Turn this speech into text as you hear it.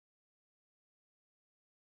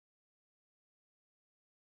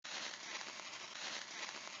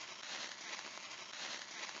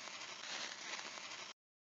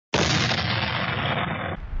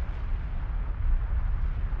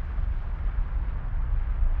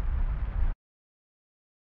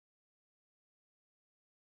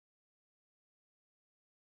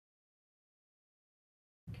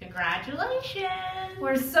Congratulations!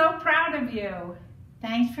 We're so proud of you.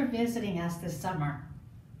 Thanks for visiting us this summer.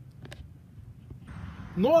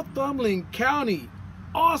 Northumberland County,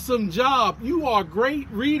 awesome job. You are great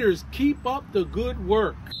readers. Keep up the good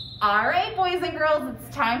work. All right, boys and girls,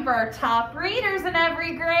 it's time for our top readers in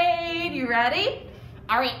every grade. You ready?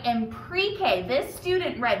 All right, in pre-K, this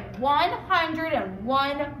student read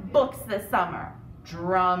 101 books this summer.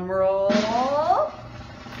 Drum roll.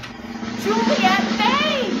 Juliet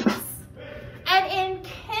Banks. And in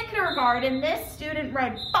kindergarten, this student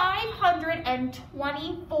read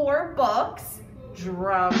 524 books.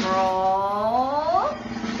 Drum roll.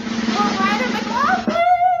 Loretta McLaughlin.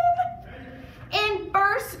 In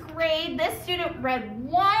first grade, this student read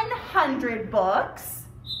 100 books.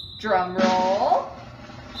 Drum roll.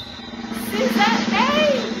 Suzette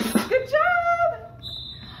Banks. Good job.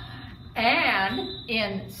 And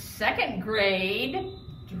in second grade,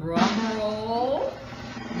 drum roll,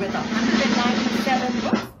 with 197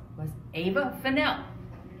 books was Ava Fennell.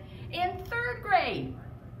 In third grade,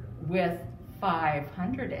 with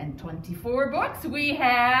 524 books, we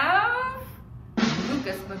have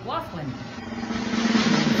Lucas McLaughlin. In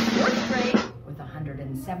fourth grade, with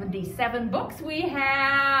 177 books, we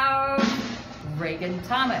have Reagan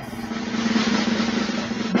Thomas.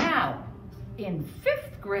 Now, in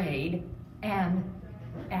fifth grade and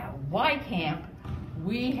at Y Camp,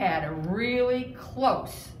 we had a really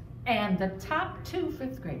close, and the top two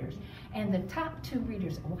fifth graders and the top two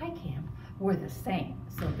readers at Y Camp were the same.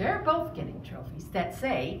 So they're both getting trophies that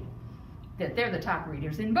say that they're the top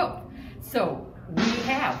readers in both. So we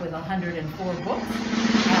have, with 104 books,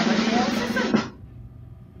 Abigail Sisson.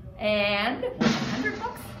 And with 100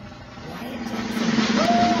 books, Wyatt Jackson.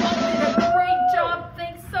 Oh, did a great job.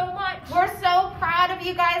 Thanks so much. We're so proud of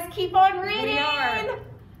you guys. Keep on reading. We are.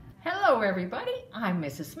 Hello, everybody. I'm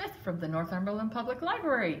Mrs. Smith from the Northumberland Public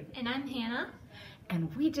Library. And I'm Hannah.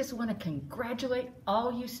 And we just want to congratulate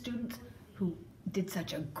all you students who did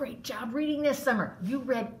such a great job reading this summer. You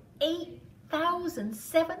read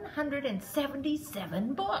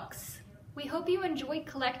 8,777 books. We hope you enjoyed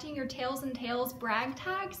collecting your Tails and Tales brag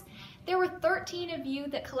tags. There were 13 of you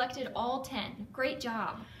that collected all 10. Great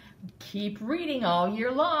job. Keep reading all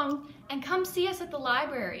year long. And come see us at the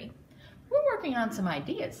library. We're working on some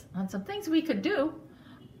ideas, on some things we could do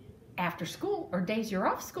after school or days you're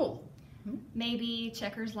off school. Maybe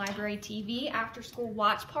Checkers Library TV after school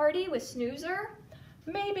watch party with Snoozer.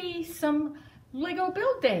 Maybe some Lego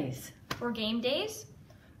build days. Or game days.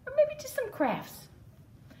 Or maybe just some crafts.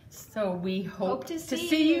 So we hope to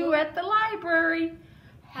see you at the library.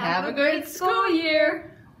 Have a great school year.